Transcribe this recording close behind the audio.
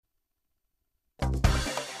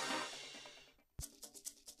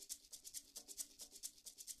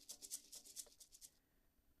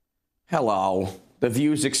Hello. The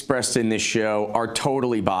views expressed in this show are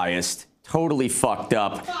totally biased, totally fucked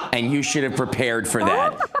up, and you should have prepared for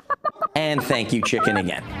that. And thank you, chicken,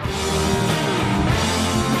 again.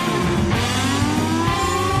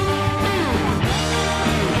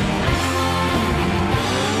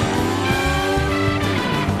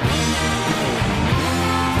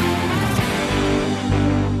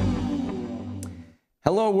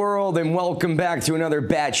 Hello, world, and welcome back to another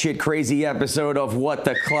batshit crazy episode of What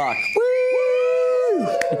the Cluck. Woo!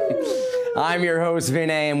 I'm your host,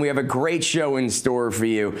 Vinay, and we have a great show in store for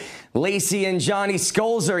you. Lacey and Johnny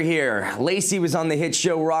Skulls are here. Lacey was on the hit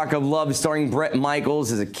show Rock of Love, starring Bret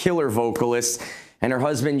Michaels as a killer vocalist, and her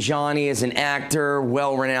husband, Johnny, is an actor,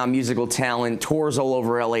 well-renowned musical talent, tours all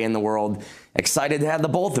over LA and the world. Excited to have the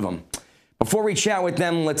both of them. Before we chat with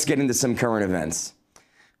them, let's get into some current events.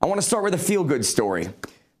 I want to start with a feel-good story.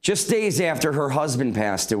 Just days after her husband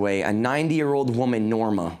passed away, a 90-year-old woman,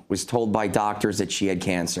 Norma, was told by doctors that she had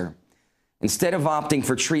cancer. Instead of opting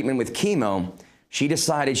for treatment with chemo, she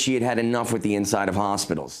decided she had had enough with the inside of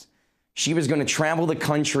hospitals. She was going to travel the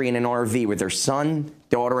country in an RV with her son,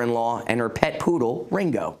 daughter-in-law, and her pet poodle,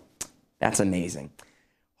 Ringo. That's amazing.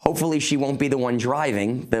 Hopefully she won't be the one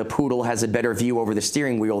driving. The poodle has a better view over the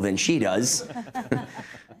steering wheel than she does.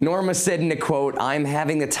 Norma said in a quote, "I'm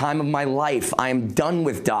having the time of my life. I am done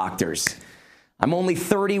with doctors. I'm only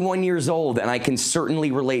 31 years old, and I can certainly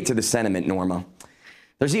relate to the sentiment, Norma."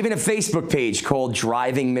 There's even a Facebook page called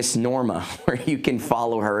Driving Miss Norma, where you can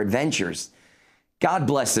follow her adventures. God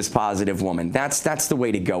bless this positive woman. That's the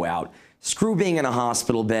way to go out. Screw being in a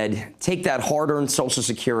hospital bed. Take that hard-earned Social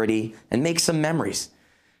Security and make some memories.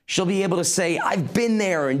 She'll be able to say, "I've been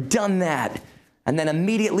there and done that," and then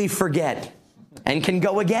immediately forget and can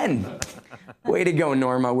go again. Way to go,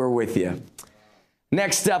 Norma. We're with you.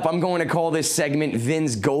 Next up, I'm going to call this segment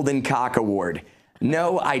Vin's Golden Cock Award.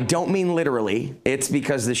 No, I don't mean literally. It's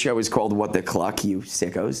because the show is called What the Cluck, you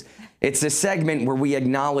sickos. It's a segment where we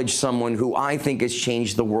acknowledge someone who I think has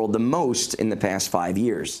changed the world the most in the past 5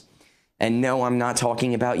 years. And no, I'm not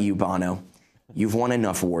talking about you, Bono. You've won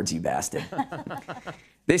enough awards, you bastard.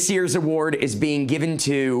 This year's award is being given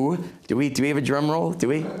to, do we have a drum roll? Do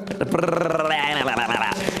we?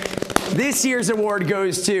 This year's award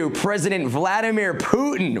goes to President Vladimir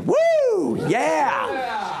Putin. Woo!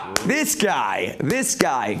 Yeah! This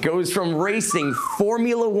guy goes from racing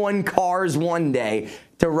Formula One cars one day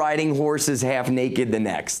to riding horses half naked the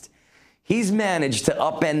next. He's managed to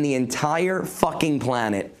upend the entire fucking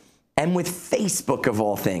planet, and with Facebook of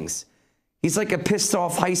all things. He's like a pissed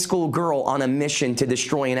off high school girl on a mission to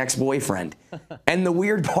destroy an ex-boyfriend. And the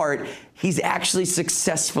weird part, he's actually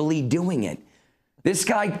successfully doing it. This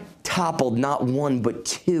guy toppled not one, but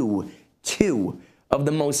two of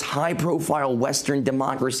the most high-profile Western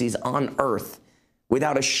democracies on Earth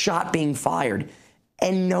without a shot being fired.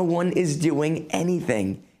 And no one is doing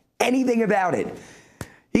anything about it.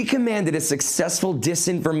 He commanded a successful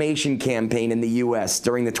disinformation campaign in the U.S.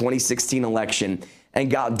 during the 2016 election and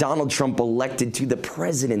got Donald Trump elected to the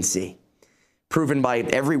presidency. Proven by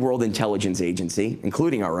every world intelligence agency,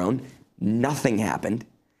 including our own, nothing happened.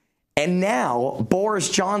 And now, Boris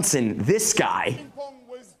Johnson, this guy. Ping pong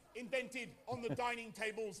was invented on the dining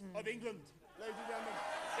tables of England, ladies and gentlemen,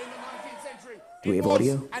 in the 19th century. Do we have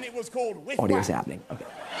audio? And it was called whiff Audio's whack. happening. Okay.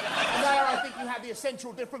 And there I think you have the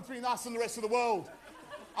essential difference between us and the rest of the world.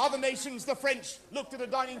 Other nations, the French, looked at a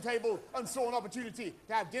dining table and saw an opportunity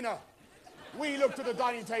to have dinner. We looked at a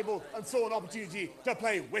dining table and saw an opportunity to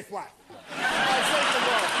play whiff whack. I say to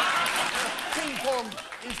the world, ping pong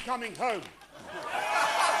is coming home.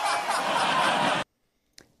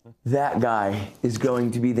 That guy is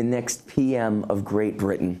going to be the next PM of Great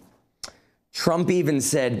Britain. Trump even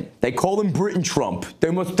said, they call him Britain Trump.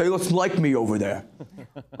 They must like me over there.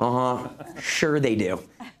 Sure they do.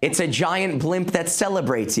 It's a giant blimp that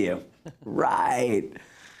celebrates you. Right.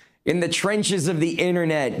 In the trenches of the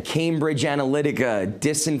internet, Cambridge Analytica,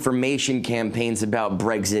 disinformation campaigns about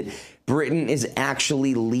Brexit, Britain is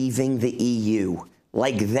actually leaving the EU.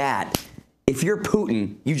 Like that. If you're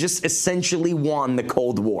Putin, you just essentially won the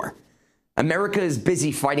Cold War. America is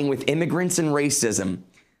busy fighting with immigrants and racism.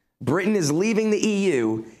 Britain is leaving the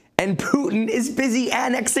EU, and Putin is busy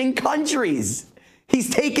annexing countries. He's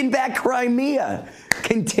taken back Crimea,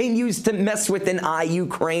 continues to mess with an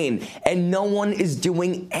Ukraine, and no one is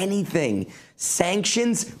doing anything.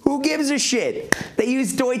 Sanctions? Who gives a shit? They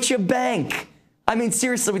use Deutsche Bank. I mean,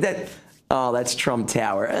 seriously, with that. Oh, that's Trump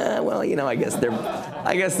Tower. Well, you know, I guess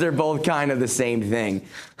they're both kind of the same thing.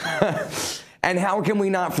 And how can we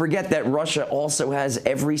not forget that Russia also has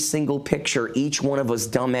every single picture each one of us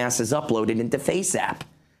dumbasses uploaded into FaceApp?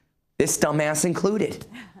 this dumbass included.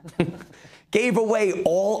 Gave away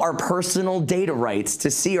all our personal data rights to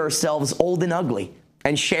see ourselves old and ugly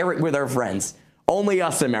and share it with our friends. Only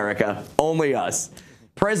us, America. Only us.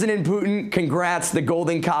 President Putin, congrats. The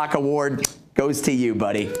Golden Cock Award goes to you,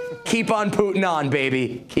 buddy. Keep on Putin on,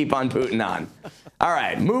 baby. Keep on Putin on. All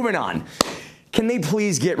right, moving on. Can they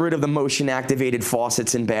please get rid of the motion-activated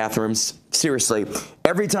faucets in bathrooms? Seriously,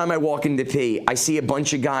 every time I walk in to pee, I see a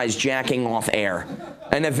bunch of guys jacking off air,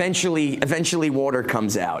 and eventually water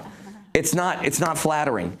comes out. It's not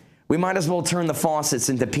flattering. We might as well turn the faucets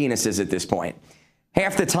into penises at this point.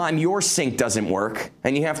 Half the time your sink doesn't work,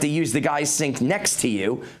 and you have to use the guy's sink next to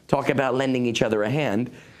you. Talk about lending each other a hand.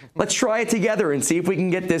 Let's try it together and see if we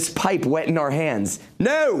can get this pipe wet in our hands.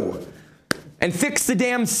 No! And fix the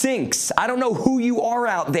damn sinks. I don't know who you are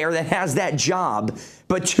out there that has that job,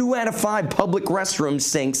 but 2 out of 5 public restroom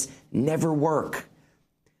sinks never work.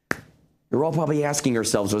 You're all probably asking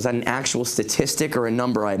yourselves, was that an actual statistic or a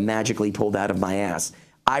number I magically pulled out of my ass?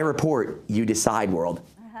 I report, you decide, world.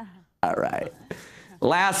 All right.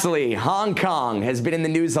 Lastly, Hong Kong has been in the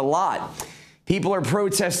news a lot. People are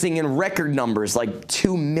protesting in record numbers, like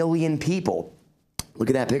 2 million people.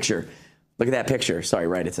 Look at that picture. Look at that picture. Sorry,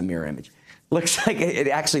 right, it's a mirror image. It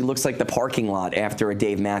actually looks like the parking lot after a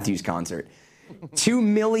Dave Matthews concert. 2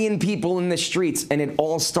 million people in the streets, and it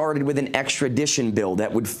all started with an extradition bill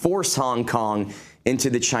that would force Hong Kong into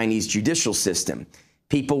the Chinese judicial system.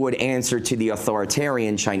 People would answer to the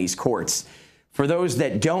authoritarian Chinese courts. For those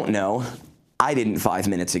that don't know, I didn't 5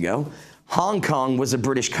 minutes ago, Hong Kong was a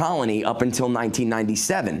British colony up until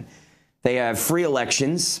 1997. They have free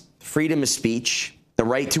elections, freedom of speech, the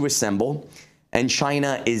right to assemble, and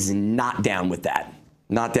China is not down with that.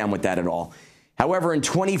 Not down with that at all. However, in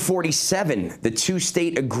 2047, the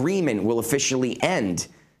 2-state agreement will officially end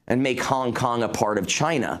and make Hong Kong a part of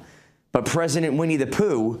China. But President Winnie the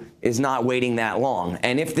Pooh is not waiting that long.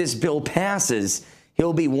 And if this bill passes,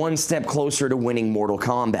 he'll be one step closer to winning Mortal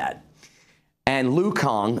Kombat. And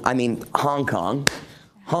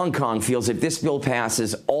Hong Kong feels if this bill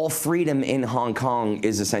passes, all freedom in Hong Kong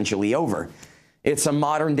is essentially over. It's a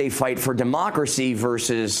modern-day fight for democracy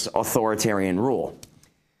versus authoritarian rule.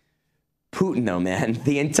 Putin, though, man,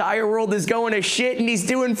 the entire world is going to shit, and he's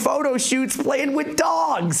doing photo shoots playing with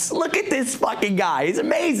dogs. Look at this fucking guy. He's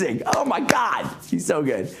amazing. Oh, my God. He's so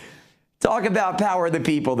good. Talk about power of the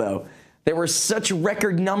people, though. There were such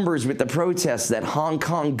record numbers with the protests that Hong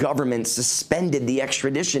Kong government suspended the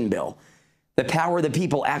extradition bill. The power of the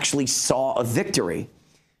people actually saw a victory.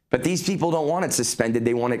 But these people don't want it suspended.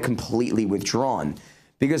 They want it completely withdrawn.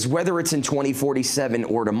 Because whether it's in 2047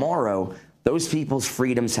 or tomorrow, those people's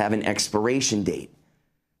freedoms have an expiration date.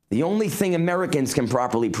 The only thing Americans can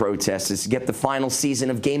properly protest is to get the final season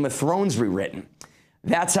of Game of Thrones rewritten.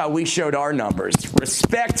 That's how we showed our numbers.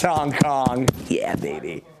 Respect Hong Kong. Yeah,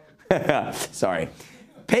 baby. Sorry.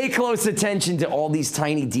 Pay close attention to all these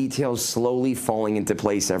tiny details slowly falling into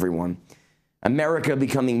place, everyone. America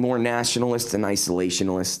becoming more nationalist and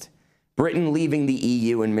isolationist. Britain leaving the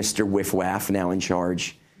EU and Mr. Whiff-Waff now in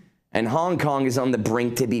charge. And Hong Kong is on the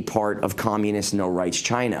brink to be part of communist no-rights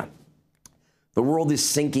China. The world is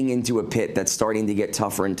sinking into a pit that's starting to get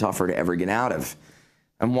tougher and tougher to ever get out of.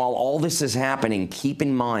 And while all this is happening, keep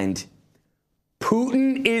in mind,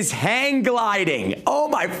 Putin is hang gliding. Oh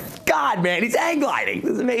my God, man, he's hang gliding.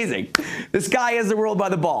 This is amazing. This guy has the world by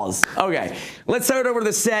the balls. Okay, let's head over to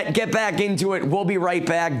the set, get back into it. We'll be right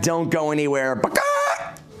back. Don't go anywhere. Baka!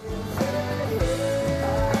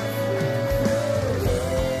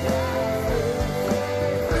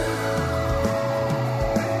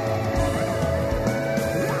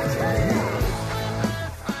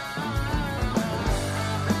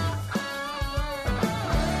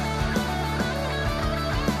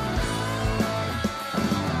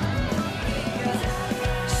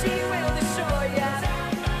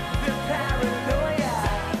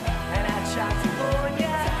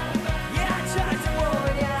 Tried to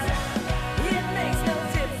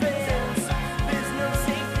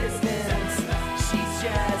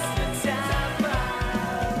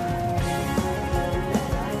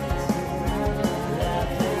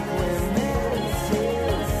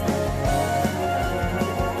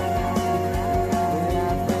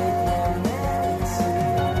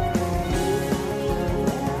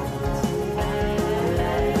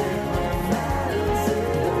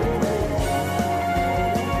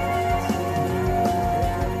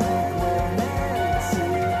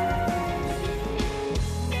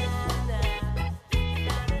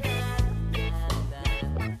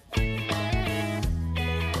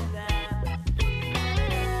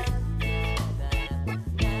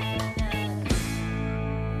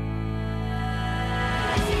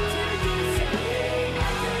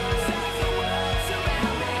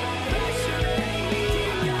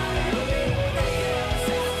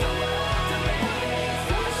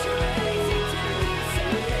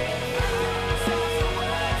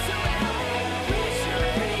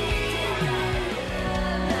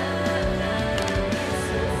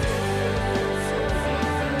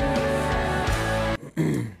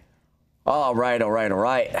All right.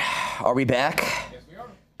 Are we back? Yes, we are.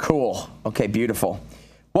 Cool. Okay, beautiful.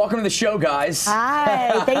 Welcome to the show, guys.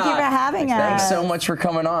 Hi, thank you for having us. Thanks so much for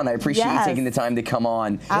coming on. I appreciate you taking the time to come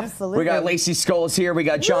on. Absolutely. We got Lacey Skulls here. We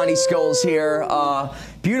got Johnny Skulls here.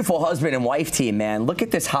 Beautiful husband and wife team, man. Look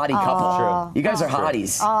at this hottie couple. True. You guys are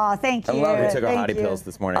hotties. Oh, thank you. I love it. We took our Thank hottie you. pills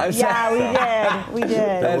this morning. Yeah, we did.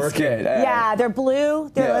 That's good. Yeah, they're blue.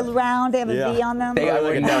 They're Yeah. round. They have a Yeah. V on them. I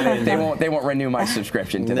wouldn't know. They won't renew my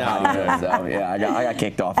subscription to the hottie pills, so yeah, I got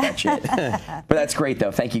kicked off that shit. But that's great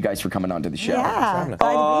though. Thank you guys for coming on to the show. Yeah,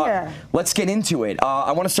 glad to be here. Let's get into it.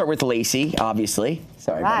 I want to start with Lacey, obviously.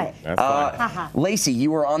 Sorry, Right. buddy. That's fine. Lacey,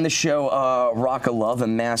 you were on the show Rock of Love, a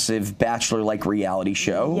massive Bachelor-like reality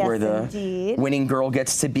show Yes, where the indeed. winning girl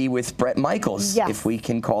gets to be with Bret Michaels, Yes. if we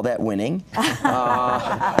can call that winning. It's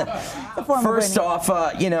a form of First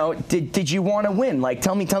winning. off, did you want to win? Like,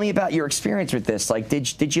 tell me about your experience with this. Like,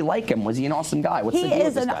 did you like him? Was he an awesome guy? What's the He deal with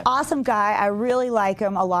is this an guy? awesome guy. I really like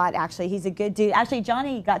him a lot, actually. He's a good dude. Actually,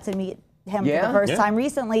 Johnny got to meet him for Yeah? the first Yeah. time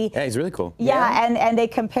recently. Yeah, he's really cool. Yeah, and they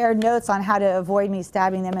compared notes on how to avoid me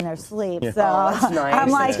stabbing them in their sleep. So Oh, that's nice. I'm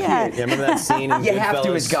like, That's yeah. Yeah, remember that scene in You have to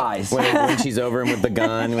Goodfellas as guys. when she's over him with the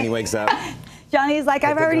gun when he wakes up? Johnny's like,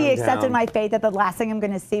 I've the already gun accepted down. my fate that the last thing I'm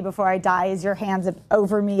going to see before I die is your hands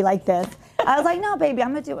over me like this. I was like, no, baby,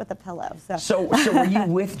 I'm going to do it with a pillow. So were you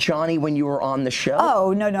with Johnny when you were on the show?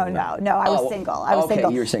 Oh, no. I was Oh, single. I was okay,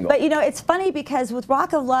 single. you were single. But, it's funny because with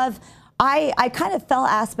Rock of Love, I kind of fell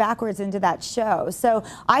ass backwards into that show. So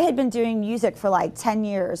I had been doing music for like 10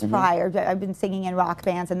 years prior. I've been singing in rock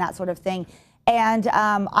bands and that sort of thing. And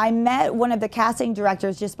I met one of the casting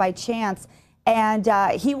directors just by chance. And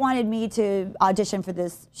he wanted me to audition for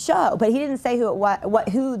this show, but he didn't say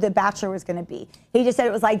who the Bachelor was going to be. He just said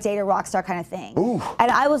it was like date a rock star kind of thing. Ooh.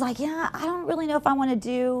 And I was like, yeah, I don't really know if I want to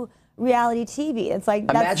do reality TV. It's like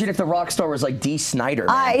Imagine if the rock star was like Dee Snider.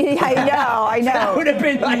 Man. I know. That would have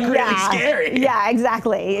been like really scary. Yeah,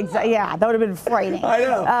 exactly. Yeah, that would have been frightening. I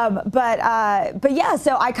know. But yeah,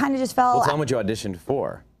 so I kind of just fell. Well, tell him what you auditioned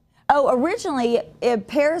for. Oh, originally,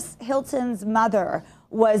 Paris Hilton's mother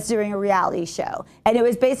was doing a reality show, and it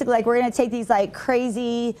was basically like we're going to take these like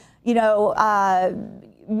crazy,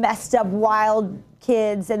 messed up, wild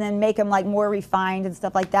kids and then make them like more refined and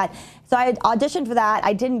stuff like that. So I auditioned for that.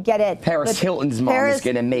 I didn't get it. Paris but Hilton's mom Paris- is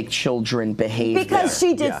going to make children behave because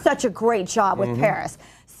better. she did such a great job with Paris.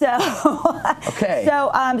 So Okay.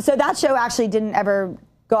 So that show actually didn't ever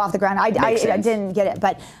go off the ground. I sense. didn't get it,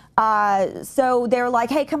 but so they were like,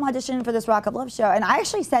 "Hey, come audition for this Rock of Love show," and I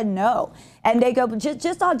actually said no. And they go,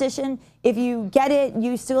 "Just audition. If you get it,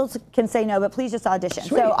 you still can say no, but please just audition."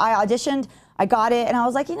 Sweet. So I auditioned. I got it, and I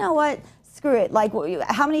was like, you know what? Screw it. Like,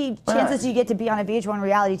 how many chances do you get to be on a VH1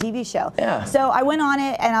 reality TV show? Yeah. So I went on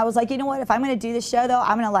it, and I was like, you know what? If I'm going to do this show, though,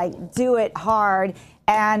 I'm going to like do it hard.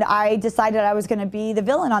 And I decided I was going to be the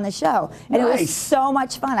villain on the show, and it was Nice. so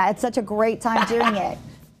much fun. I had such a great time doing it.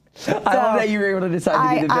 I love that you were able to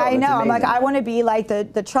decide to be the villain. I know. That's I'm like, amazing. I want to be like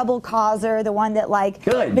the trouble causer, the one that like.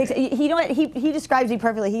 Good. Makes, you know what? He describes me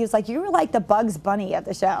perfectly. He was like, you were like the Bugs Bunny of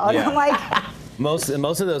the show. And Yeah. I'm like, Most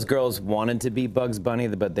of those girls wanted to be Bugs Bunny,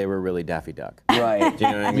 but they were really Daffy Duck. Right. Do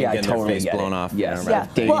you know what I mean? Yeah, I Getting totally their face get blown it. off. Yes. You know, right?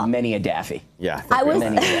 I've dated Well- many a Daffy. Yeah. I was.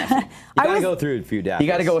 Many a Daffy. You I gotta was- go through a few Daffys.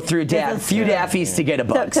 You got to go through a few Daffies to get a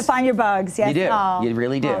Bugs. to find your bugs. Yes. You do. Oh. You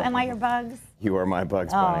really do. Oh, am I your bugs? You are my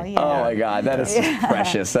Bugs Oh, Bunny. yeah. Oh my God, that is just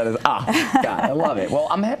precious. That is God, I love it. Well,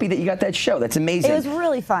 I'm happy that you got that show. That's amazing. It was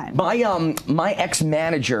really fun. My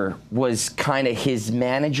ex-manager was kind of his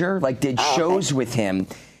manager, like did shows with him,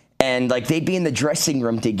 and like they'd be in the dressing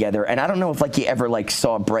room together. And I don't know if like you ever like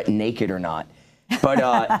saw Bret naked or not,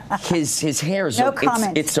 but his hair is No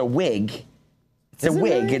comment. it's a wig. It's a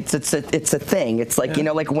wig. It's a thing. It's like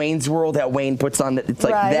like Wayne's World, how Wayne puts on it's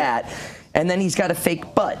like Right. that, and then he's got a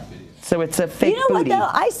fake butt. So it's a fake You know booty. what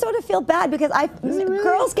though? I sort of feel bad because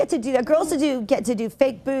girls get to do that. Girls get to do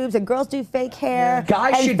fake boobs and girls do fake hair.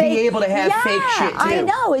 Guys and should be able to have fake shit, too. I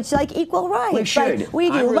know. It's like equal rights. We should. Like, we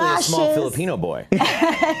do I'm really lashes. a small Filipino boy.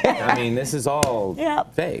 I mean, this is all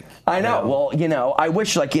Yep. fake. I know. Well, I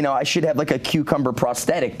wish, I should have like a cucumber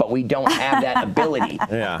prosthetic, but we don't have that ability.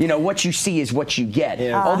 Yeah. What you see is what you get.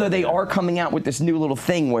 Yeah. Although they are coming out with this new little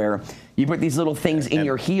thing where you put these little things in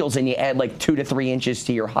your heels and you add like 2 to 3 inches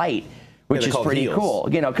to your height, which they're is called pretty heels. cool.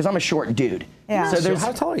 Because I'm a short dude. Yeah. So So there's.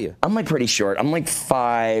 how tall are you? I'm like pretty short. I'm like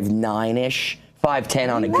 5'9"-ish.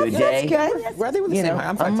 5'10" on a good day. That's good. Where are they with the You same know,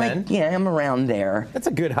 height? I'm I'm 5'10". like, yeah, I'm around there. That's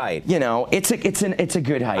a good height. You know, it's a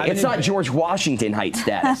good height. It's not George Washington height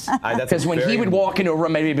status. Because when he would walk into a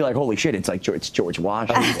room, maybe he'd be like, "Holy shit, it's like it's George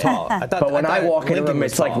Washington." He's tall. But when I walk in a room,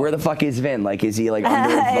 it's like, where the fuck is Vin? Like, is he like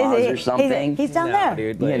under a vase or something? He's down there.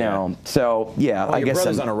 Dude, You know, so yeah, well, I your guess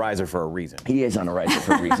brother's on a riser for a reason. he is on a riser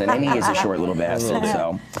for a reason, and he is a short little bastard.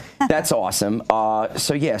 So that's awesome.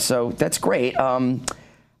 So yeah, so that's great.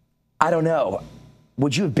 I don't know.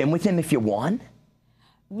 Would you have been with him if you won?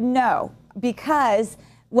 No, because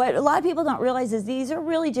what a lot of people don't realize is these are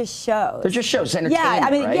really just shows. They're just shows, entertainment, Yeah, I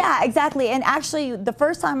mean, right? yeah, exactly. And actually, the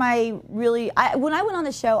first time when I went on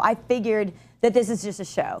the show, I figured that this is just a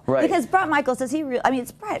show. Right. Because Bret Michaels, it's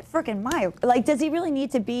Bret freaking Michaels. Like, does he really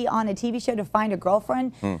need to be on a TV show to find a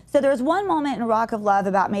girlfriend? So there was one moment in Rock of Love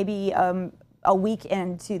about maybe a week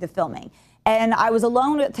into the filming. And I was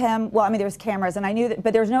alone with him. Well, I mean, there was cameras, and I knew that,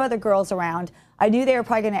 but there was no other girls around. I knew they were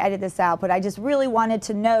probably going to edit this out, but I just really wanted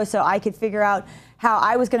to know so I could figure out how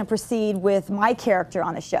I was going to proceed with my character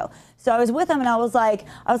on the show. So I was with him, and I was like,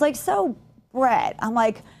 so Bret, I'm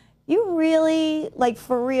like, you really, like,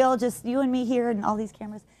 for real, just you and me here and all these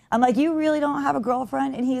cameras. I'm like, you really don't have a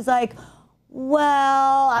girlfriend? And he's like,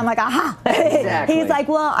 well, I'm like, aha. Exactly. He's like,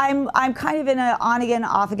 well, I'm kind of in an on-again,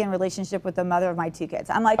 off-again relationship with the mother of my 2 kids.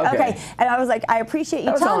 I'm like, okay. And I was like, I appreciate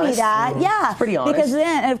you telling me that. Yeah. It's pretty honest. Because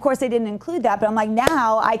then, and of course, they didn't include that, but I'm like,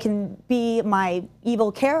 now I can be my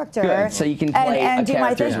evil character. Good. So you can play and a do my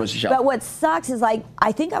character thing. as was the show. But what sucks is, like,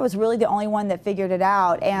 I think I was really the only one that figured it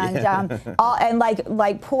out. And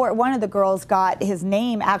poor one of the girls got his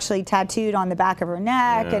name actually tattooed on the back of her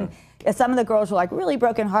neck. And some of the girls were like really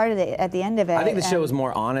brokenhearted at the end of it. I think the show is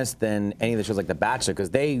more honest than any of the shows like The Bachelor because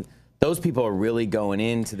those people are really going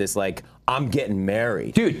into this like, I'm getting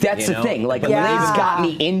married. Dude, that's the thing. Like, Liz got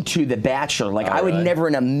me into The Bachelor. Like, I would never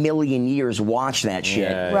in a million years watch that shit.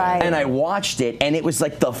 Yeah. Right. And I watched it, and it was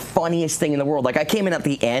like the funniest thing in the world. Like, I came in at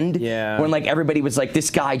the end when like everybody was like, this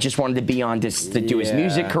guy just wanted to be on to do his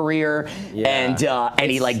music career, and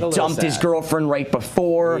he like dumped his girlfriend right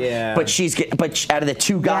before. Yeah. But out of the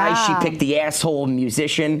 2 guys, she picked the asshole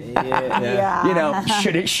musician. You know,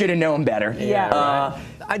 should have known better. Yeah.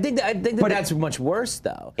 I think that's much worse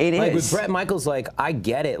though. It like, is. With Bret Michaels, like I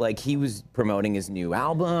get it. Like he was promoting his new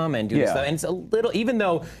album and doing stuff, and it's a little, even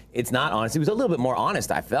though it's not honest, it was a little bit more honest.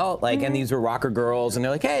 I felt like, and these were rocker girls, and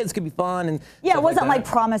they're like, hey, this could be fun, and it wasn't like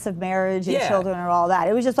promise of marriage and children or all that.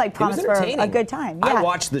 It was just like promise for a good time. Yeah. I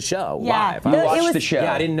watched the show live. I watched the show.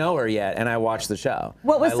 Yeah, I didn't know her yet, and I watched the show.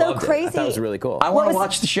 What was so crazy? I thought it was really cool. I want to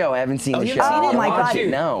watch the show. I haven't seen the show. Oh my God!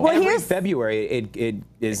 No. Well, Every February it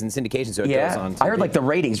is in syndication, so it goes on TV. I heard like the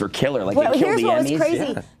ratings were killer. Like it killed here's the what Emmys. was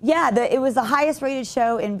crazy. It was the highest rated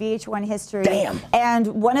show in VH1 history. Damn. And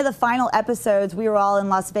one of the final episodes, we were all in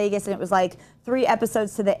Las Vegas, and it was like 3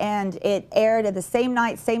 episodes to the end. It aired at the same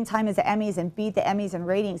night, same time as the Emmys, and beat the Emmys in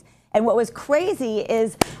ratings. And what was crazy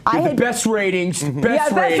is I had best ratings.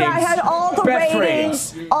 Best ratings. I had all the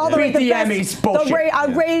ratings. All the beat the Emmys. Bullshit. Our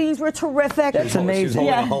ratings were terrific. That's amazing. She was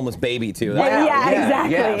holding a homeless baby too.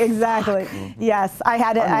 Exactly. Yes, I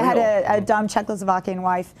had a dumb Czechoslovakian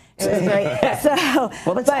wife. It was great. So,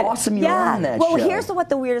 well, that's awesome. You're on that show. Well, here's what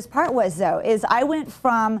the weirdest part was, though, is I went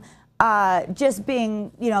from just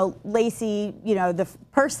being, Lacey, the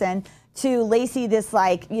person, to Lacey, this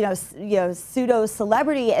like pseudo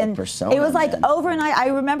celebrity, and persona, it was like man. overnight. I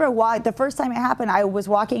remember the first time it happened, I was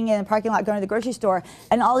walking in the parking lot going to the grocery store,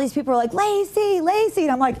 and all these people were like, Lacey, Lacey,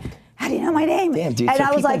 and I'm like, how do you know my name? Damn, dude. And so I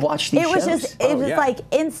was people like, watch these it was shows? just, it was like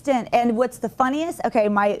instant. And what's the funniest? Okay,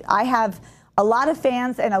 I have a lot of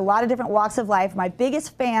fans in a lot of different walks of life. My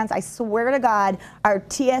biggest fans, I swear to God, are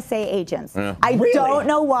TSA agents. I don't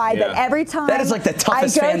know why, but every time that is like the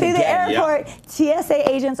toughest I go fan through to the get. airport,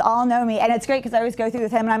 TSA agents all know me, and it's great because I always go through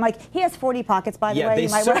with him, and I'm like, he has 40 pockets, by the way. They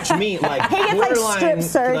search me like he gets like strip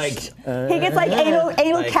searched. He gets like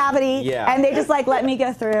anal cavity, and they just like let me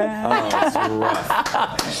go through. Oh, that's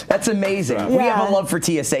rough. That's amazing. We have a love for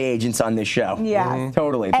TSA agents on this show. Yeah,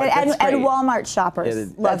 totally. And Walmart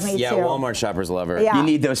shoppers love me too. Yeah, Walmart shoppers love her. Yeah. You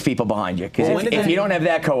need those people behind you, because if you don't have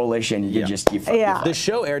that coalition, you just The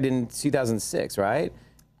show aired in 2006, right?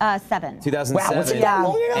 7. 2007. Wow, was it that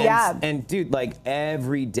long ago? And dude, like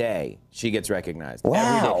every day she gets recognized. Wow.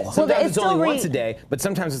 Every day. Well, Sometimes it's it's only still once a day, but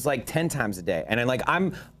sometimes it's like 10 times a day. And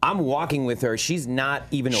I'm walking with her. She's not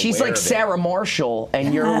even aware She's like of it. Sarah Marshall,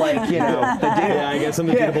 and you're like, the dude. Yeah, I guess I'm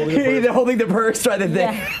the dude holding the You're either holding the purse or the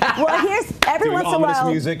thing. Well, here's every Doing once in a ominous while.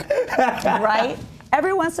 music. Right?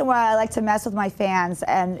 Every once in a while, I like to mess with my fans,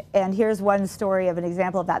 and here's one story of an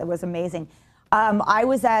example of that was amazing. I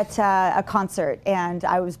was at a concert, and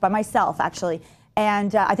I was by myself, actually,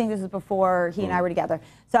 And I think this was before he and I were together.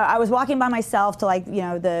 So I was walking by myself to like,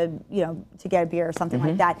 to get a beer or something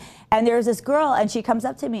like that. And there's this girl, and she comes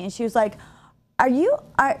up to me, and she was like, "Are you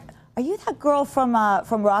that girl from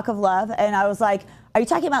Rock of Love?" And I was like, "Are you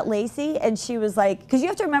talking about Lacey?" And she was like, because you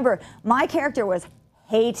have to remember, my character was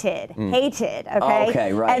hated, okay? Oh,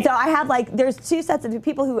 okay, right. And so I have like, there's two sets of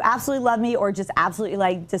people who absolutely love me or just absolutely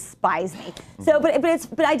like despise me. So,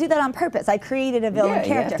 but I do that on purpose. I created a villain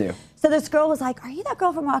character. You have to. So this girl was like, "Are you that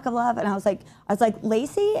girl from Rock of Love?" And I was like,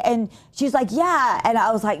 "Lacey?" And she's like, "Yeah." And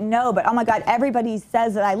I was like, "No, but oh my God, everybody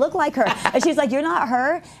says that I look like her." And she's like, "You're not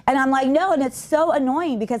her?" And I'm like, "No." And it's so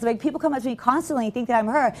annoying because like people come up to me constantly and think that I'm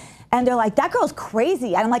her, and they're like, "That girl's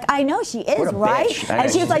crazy." And I'm like, "I know she is, right?"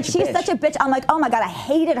 And she was like, "She's such a bitch." I'm like, "Oh my God, I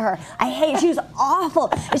hated her. She was awful."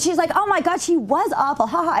 And she's like, "Oh my God, she was awful."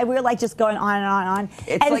 Haha. And we were like just going on and on and on.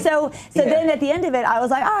 And like, so then at the end of it, I was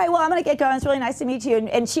like, "All right, well, I'm gonna get going. It's really nice to meet you."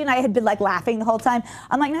 And she and I had been like laughing the whole time.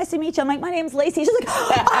 I'm like, "Nice to meet you." I'm like, "My name's Lacey." She's like,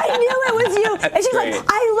 "I knew it was you." And she's like,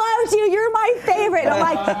 "I loved you. You're my favorite." And I'm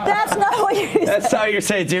like, "That's not what you said." That's how you're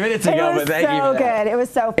saying 2 minutes ago, but thank you. It was so good. It was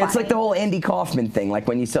so funny. It's like the whole Andy Kaufman thing, like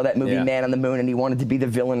when you saw that movie Man on the Moon and he wanted to be the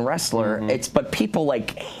villain wrestler. But people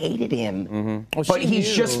like hated him. Well, but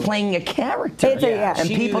he's just playing a character. And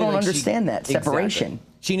She people knew don't that understand that separation. Exactly.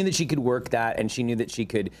 She knew that she could work that, and she knew that she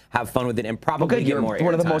could have fun with it and probably you're get more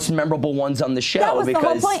one of the airtime. most memorable ones on the show. That was because the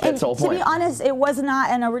whole point. That's the whole point. To be honest, it was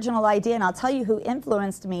not an original idea, and I'll tell you who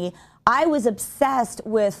influenced me. I was obsessed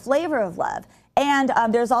with Flavor of Love. And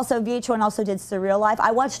there's also VH1 also did Surreal Life.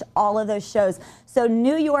 I watched all of those shows. So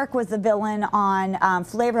New York was the villain on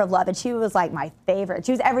Flavor of Love, and she was like my favorite.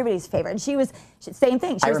 She was everybody's favorite. And she was same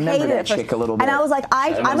thing. She was remember hated that at first. chick a little bit. And I was like,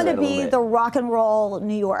 I'm remember going to that a little be bit. the rock and roll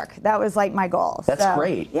New York. That was like my goal. That's So,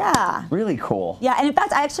 great. Yeah. Really cool. Yeah, and in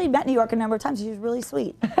fact, I actually met New York a number of times. She was really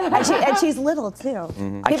sweet, and she's little too.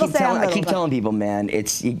 I People keep, say I'm I little, keep but telling people, man,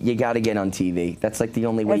 it's you got to get on TV. That's like the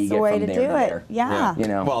only way you it's get the way from to there do to it. there. Yeah. You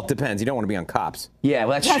know. Well, it depends. You don't want to be on Cops. Yeah,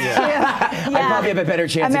 well, that's true. Yeah. I probably have a better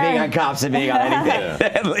chance of being on Cops than being on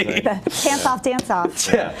anything. Pants off, dance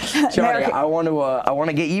off. Yeah. Johnny, American- I want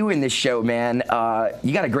to get you in this show, man.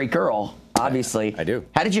 You got a great girl, obviously. I do.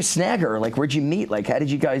 How did you snag her? Like, where'd you meet? Like, how did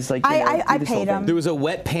you guys like? I do this whole paid thing? him. There was a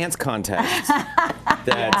wet pants contest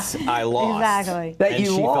that I lost. Exactly. That And you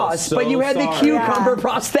she felt lost, so but you had the sorry. cucumber Yeah.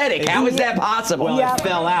 prosthetic. How is that possible? Well, Yeah. it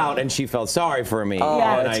fell out, and she felt sorry for me. Oh,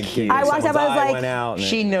 and that's cute. I walked up, I was like- went out, and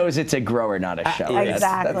She knows it's a grower, not a show. yeah.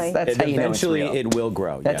 Exactly. That's how you know it's eventually real. it will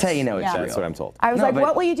grow. That's yes. how you know it's Yeah. real. That's what I'm told. I was No, like, but-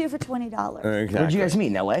 "What will you do for $20?" Exactly. Where'd you guys meet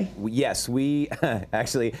in L.A.? Yes, we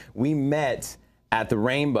actually we met at the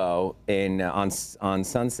Rainbow on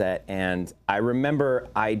Sunset, and I remember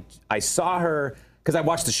I saw her because I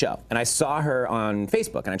watched the show, and I saw her on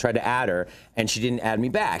Facebook, and I tried to add her, and she didn't add me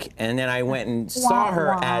back. And then I went and saw her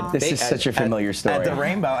Wah. at This is such a familiar story. at the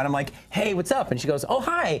Rainbow, and I'm like, "Hey, what's up?" And she goes, "Oh,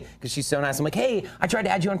 hi," because she's so nice. I'm like, "Hey, I tried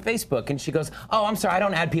to add you on Facebook," and she goes, "Oh, I'm sorry, I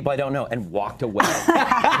don't add people I don't know," and walked away.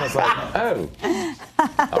 I was like, "Oh,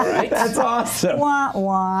 all right." That's awesome. Wah,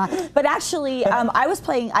 wah. But actually,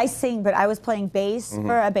 I sing, but I was playing bass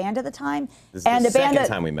for a band at the time. This is the second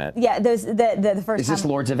time we met. Yeah, the first Is time. this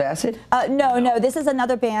Lords of Acid? No, this is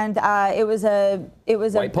another band. It was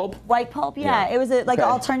White Pulp? White Pulp, yeah. Yeah. It was an Okay.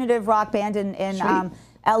 alternative rock band in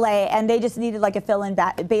LA, and they just needed like a fill-in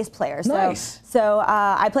bass player. Nice. So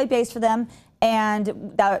I played bass for them.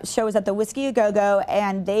 And that show was at the Whiskey A Go-Go,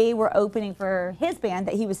 and they were opening for his band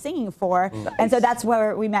that he was singing for. And so that's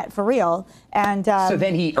where we met for real. And So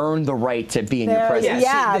then he earned the right to be in your There- presence.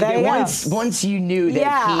 yeah, there you go. Once you knew that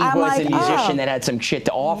Yeah, he I'm was like, a musician oh. that had some shit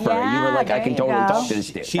to offer, you were Yeah, like, I there can you totally go. talk to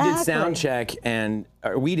this dude. She did Exactly. sound check,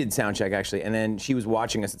 or we did sound check actually, and then she was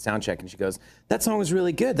watching us at sound check, and she goes, "That song was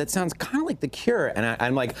really good. That sounds kind of like The Cure." And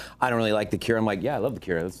I'm like, "I don't really like The Cure." I'm like, "Yeah, I love The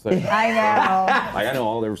Cure. That's like, I know. I know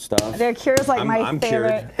all their stuff. Their Cure's like my I'm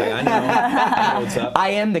favorite. Cured. Like, I know what's up. I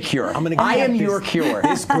am the Cure. I am your Cure.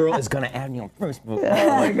 This girl is gonna add me on Facebook. Oh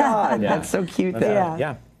my God, Yeah. that's so cute though. Yeah.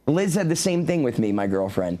 Yeah. Liz had the same thing with me, my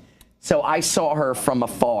girlfriend. So I saw her from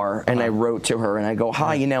afar, and I wrote to her, and I go,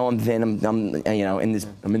 "Hi, I'm Vin. I'm in this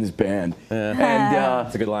band." And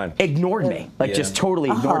That's a good line. ignored me, like Yeah. just totally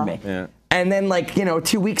ignored me. Yeah. And then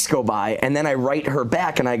 2 weeks go by, and then I write her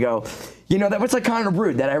back, and I go, that was like kind of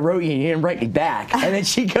rude that I wrote you and you didn't write me back. And then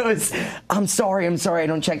she goes, I'm sorry, I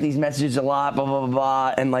don't check these messages a lot, blah, blah, blah,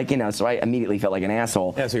 blah. And so I immediately felt like an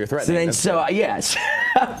asshole. Yeah, so you're threatening. Yes.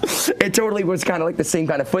 It totally was kind of like the same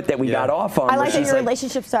kind of foot that we Yeah. got off on. I where like that she's your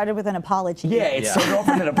relationship started with an apology. yeah, it started off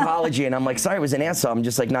with an apology, and I'm like, sorry, I was an asshole. I'm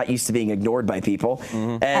just like not used to being ignored by people.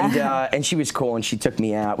 And she was cool, and she took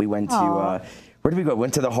me out. We went to Where did we go?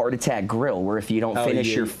 Went to the Heart Attack Grill, where if you don't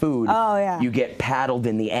finish your food, you get paddled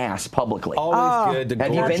in the ass publicly. Always good to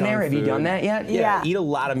Have you gorge been there? on Have you food. done that yet? Yeah. Eat a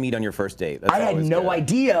lot of meat on your first date. That's I had always no good.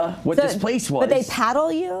 idea what this place was. But they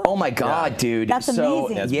paddle you? Oh my God, dude! That's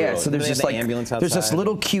amazing. That's yeah, brutal. so there's They have just the like ambulance there's this outside.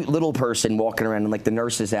 little cute little person walking around in like the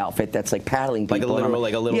nurse's outfit that's like paddling people. Like a and I'm literal-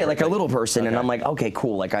 like a little yeah, like a person. little person, and Okay. I'm like, okay,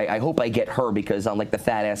 cool. Like I hope I get her because I'm like the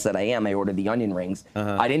fat ass that I am. I ordered the onion rings.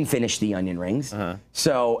 I didn't finish the onion rings,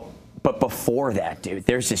 so. But before that, dude,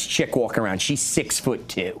 there's this chick walking around. She's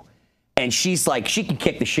 6'2", and she's like, she can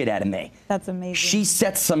kick the shit out of me. That's amazing. She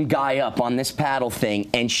sets some guy up on this paddle thing,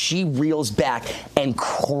 and she reels back and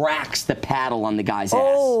cracks the paddle on the guy's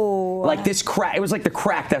Oh. ass. Like this crack. It was like the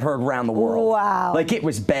crack that heard around the world. Wow. Like it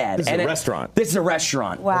was bad. This is And a restaurant. This is a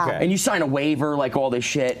restaurant. Wow. Okay. And you sign a waiver, like all this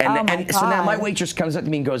shit. And, Oh my and so now God. my waitress comes up to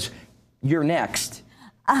me and goes, "You're next.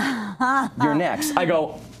 You're next." I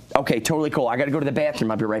go, "Okay, totally cool. I got to go to the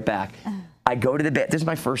bathroom. I'll be right back." I go to the bathroom. This is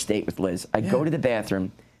my first date with Liz. I go to the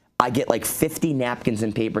bathroom. I get like 50 napkins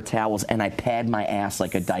and paper towels, and I pad my ass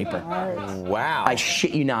like a diaper. Wow. I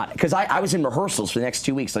shit you not. Because I was in rehearsals for the next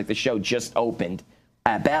 2 weeks. Like the show just opened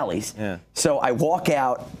at Bally's. Yeah. So I walk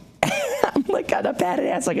out. I'm like, got a padded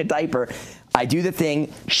ass like a diaper. I do the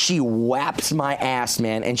thing. She whaps my ass,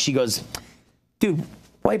 man. And she goes, "Dude,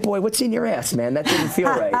 white boy, what's in your ass, man? That didn't feel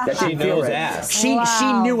right. That She didn't feel knows right." ass. She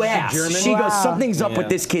knew ass. German? She goes, Wow. "Something's up Yeah. with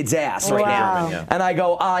this kid's ass right Wow. now." German, yeah. And I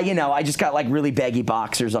go, you know, I just got like really baggy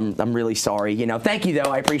boxers. I'm really sorry. You know, thank you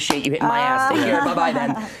though. I appreciate you hitting my ass. Take care. Bye bye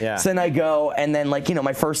then. Yeah. So then I go, and then like, you know,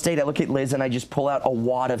 my first date, I look at Liz and I just pull out a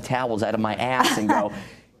wad of towels out of my ass and go,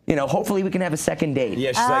 you know, hopefully we can have a second date. Yeah,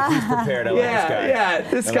 she's like, he's prepared. I like this guy. Yeah,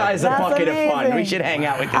 this guy's a That's bucket of fun. amazing. We should hang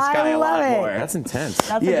out with this I guy a lot love it. more. That's intense.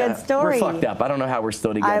 That's a good story. We're fucked up. I don't know how we're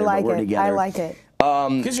still together, I like but we're it. together. I like it.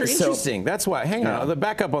 Because you're So- interesting. That's why. Hang on. I'll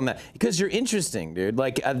back up on that. Because you're interesting, dude.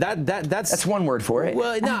 Like That's one word for it.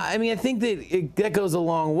 Well, no, I mean, I think that that goes a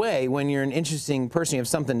long way when you're an interesting person. You have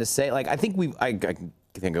something to say. Like, I think I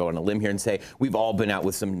can go on a limb here and say we've all been out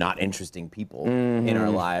with some not interesting people in our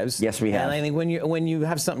lives. Yes, we have. And I think when you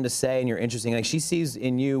have something to say and you're interesting, like she sees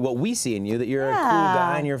in you what we see in you, that you're a cool Yeah.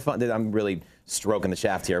 guy and you're fun. That I'm really stroking the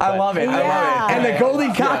shaft here. I but- love it. I love Yeah. it. And the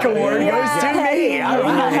Goldie Cock Award Yeah. goes to me. I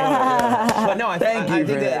love it. But no, I Thank you think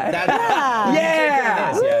for that. that.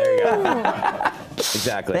 Yeah. Yeah, there you go.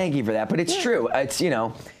 Exactly. Thank you for that. But it's true. It's, you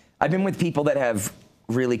know, I've been with people that have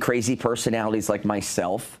really crazy personalities like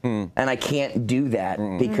myself, and I can't do that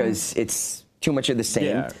because it's too much of the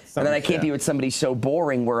same. Yeah, and then I can't yeah. be with somebody so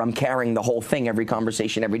boring where I'm carrying the whole thing, every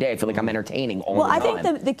conversation, every day. I feel like I'm entertaining all Well, the I time.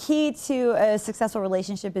 think the key to a successful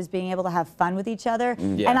relationship is being able to have fun with each other.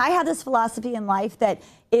 Yeah. And I have this philosophy in life that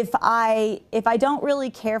if I don't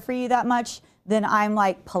really care for you that much, then I'm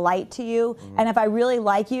like polite to you. And if I really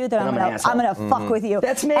like you, then I'm an asshole. I'm gonna fuck with you.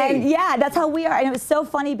 That's me. And yeah, that's how we are. And it was so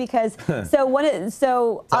funny because I'll Tell him the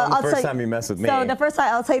tell first you- time you messed with me. So the first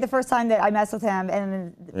time I'll tell you the first time that I messed with him,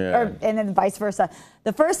 and then vice versa.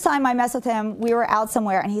 The first time I messed with him, we were out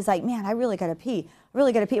somewhere, and he's like, "Man, I really gotta pee.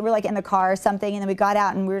 Really gotta pee." We're like in the car or something, and then we got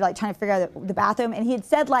out and we were like trying to figure out the bathroom, and he had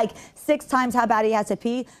said like 6 times how bad he has to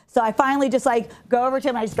pee. So I finally just like go over to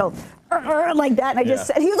him and I just go like that, and I just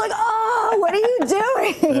said, he was like, "Oh, what are you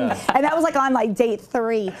doing?" And that was like on like date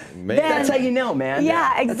 3. That's how you know, man.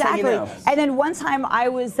 Yeah, That's how you exactly. know. And then one time I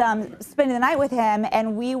was spending the night with him,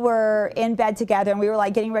 and we were in bed together, and we were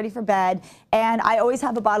like getting ready for bed. And I always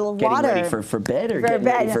have a bottle of Getting water. ready for bed or For getting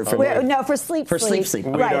bed. ready for We're- No, for sleep. For sleep.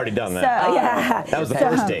 We'd Right. already done that. So, yeah. That was the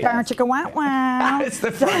first date. Chicka wow wow. It's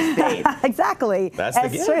the first date. Exactly. That's the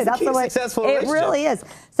key- true. that's the key to way. successful It relationship. really is.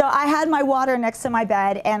 So I had my water next to my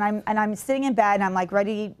bed, and I'm sitting in bed, and I'm like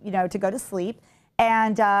ready, to go to sleep.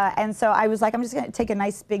 And so I was like, I'm just gonna take a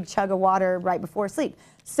nice big chug of water right before sleep.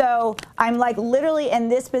 So I'm like literally in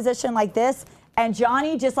this position like this, and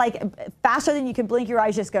Johnny just like faster than you can blink your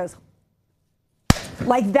eyes just goes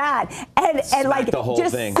like that, and like the whole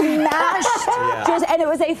just thing. smashed, and it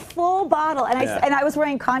was a full bottle, and I was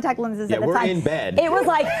wearing contact lenses Yeah, at the we're time. in bed. It was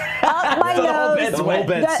like up my The whole nose. bed's The wet. whole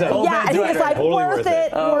bed's soaked. Yeah, and he was like, Totally worth it,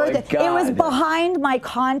 Oh worth my it. It was God. behind my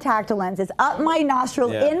contact lenses, up my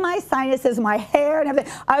nostril, Yeah. in my sinuses, my hair, and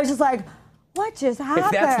everything. I was just like, what just happened?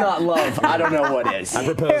 If that's not love, I don't know what is. I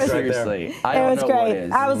proposed right there. Seriously. I It don't was know great. what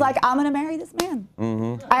is. I was like, I'm gonna marry this man,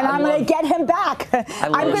 and I'm gonna get him back.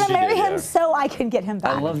 I'm love gonna she marry did, him yeah. so I can get him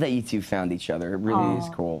back. I love that you two found each other. It really is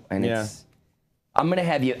cool. And Yeah. it's I'm gonna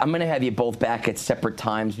have you both back at separate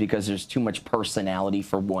times because there's too much personality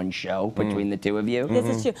for one show between the two of you.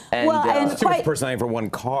 This is true. And, well, and Too much personality for one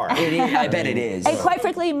car. It is, I bet it is. And quite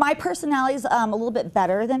frankly, my personality is a little bit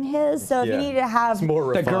better than his. So if you need to have It's more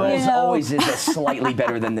The refined. girls You know. always is a slightly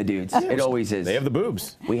better than the dudes. It always is. They have the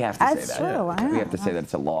boobs. We have to That's say that. true. I We know. have to say that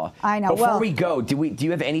it's a law. I know. Before Well- we go, do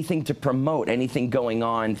you have anything to promote? Anything going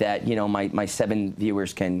on that my 7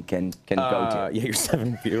 viewers can go to? Yeah, you're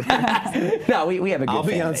 7 viewers. No, we have a good. I'll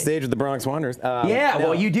be fan on base. stage with the Bronx Wanderers. Yeah, no.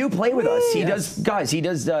 well, you do play with us. He Yes.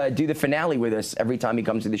 does do the finale with us every time he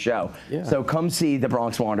comes to the show. Yeah. So come see the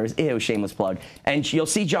Bronx Wanderers. Ew, shameless plug. And you'll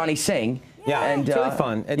see Johnny sing. Yeah, and it's really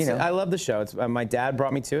fun. It's, you know. I love the show. It's my dad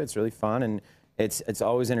brought me to it. It's really fun and it's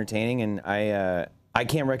always entertaining. And I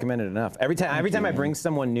can't recommend it enough. Every time I bring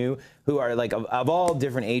someone new who are like of all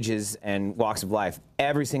different ages and walks of life,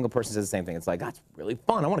 every single person says the same thing. It's like, that's really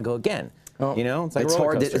fun. I want to go again. You know, it's like it's a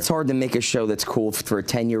roller hard. coaster. It's hard to make a show that's cool for a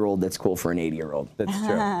 10-year-old. That's cool for an 80-year-old. That's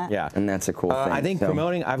true. Yeah, And that's a cool thing. I think so.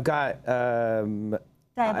 promoting. I've got.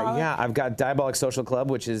 Diabolic? Yeah, I've got Diabolic Social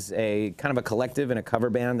Club, which is a kind of a collective and a cover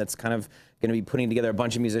band that's kind of going to be putting together a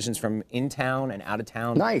bunch of musicians from in town and out of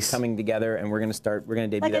town. Nice. Coming together, and we're going to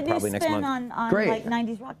debut like a that new probably next spin month. on Great. like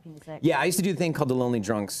 90s rock music. Yeah, I used to do a thing called the Lonely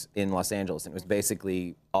Drunks in Los Angeles, and it was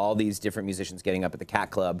basically all these different musicians getting up at the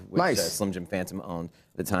Cat Club, which Nice. Slim Jim Phantom owned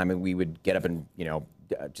at the time, and we would get up and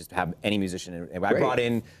just have any musician. And I Great. brought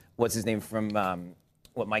in what's his name from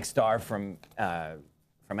Mike Starr from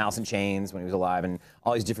Alice in Chains when he was alive, and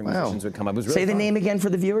all these different musicians would come up. It was really Say the fun. name again for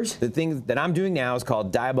the viewers. The thing that I'm doing now is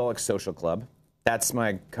called Diabolic Social Club. That's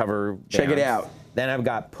my cover band. Check it out. Then I've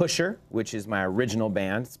got Pusher, which is my original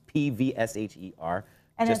band. It's PVSHER.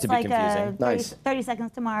 And just it's to be like confusing. 30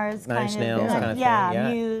 Seconds to Mars Nine Inch kind Nails of. kind of thing, Yeah,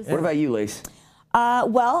 yeah. Muse. What about you, Lace?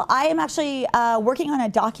 Well, I am actually working on a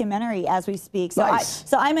documentary as we speak. So, Nice.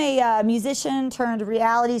 I'm a musician turned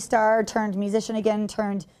reality star turned musician again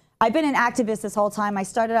turned. I've been an activist this whole time. I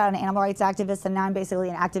started out an animal rights activist, and now I'm basically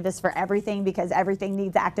an activist for everything because everything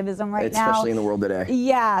needs activism right now. Especially in the world today.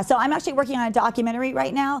 Yeah, so I'm actually working on a documentary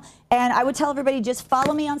right now, and I would tell everybody just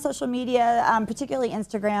follow me on social media, particularly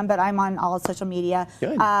Instagram, but I'm on all social media.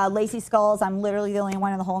 Good. Lacey Skulls, I'm literally the only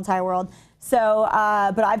one in the whole entire world. So,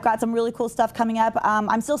 but I've got some really cool stuff coming up.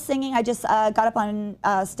 I'm still singing. I just got up on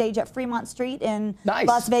stage at Fremont Street in Nice.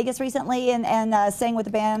 Las Vegas recently and sang with a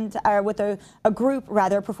band, or with a group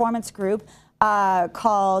rather, a performance group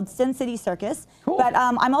called Sin City Circus. Cool. But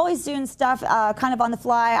I'm always doing stuff kind of on the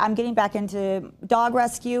fly. I'm getting back into dog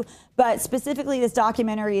rescue, but specifically this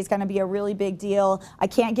documentary is going to be a really big deal. I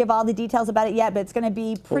can't give all the details about it yet, but it's going to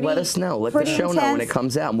be pretty. let us know. Let the pretty show know when intense. it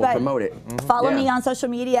comes out, and we'll But promote it. Follow Yeah. me on social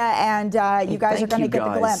media, and you guys are thank going to you get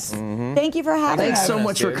the guys. glimpse. Thank you for having Thanks us. so having us,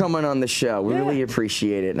 much for dude. coming on the show. We really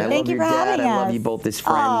appreciate it. And I Thank love you your for dad. having I love us. you both as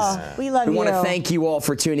friends. Oh, we love We you. want to thank you all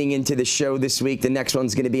for tuning into the show this week. The next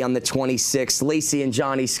one's going to be on the 26th. Lacey and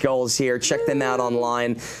Johnny Skulls here. Check them out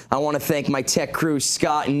online. I want to thank my tech crew,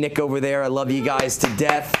 Scott and Nick over there. I love you guys to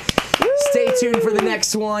death. Stay tuned for the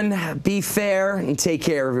next one. Be fair and take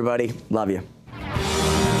care, everybody. Love you.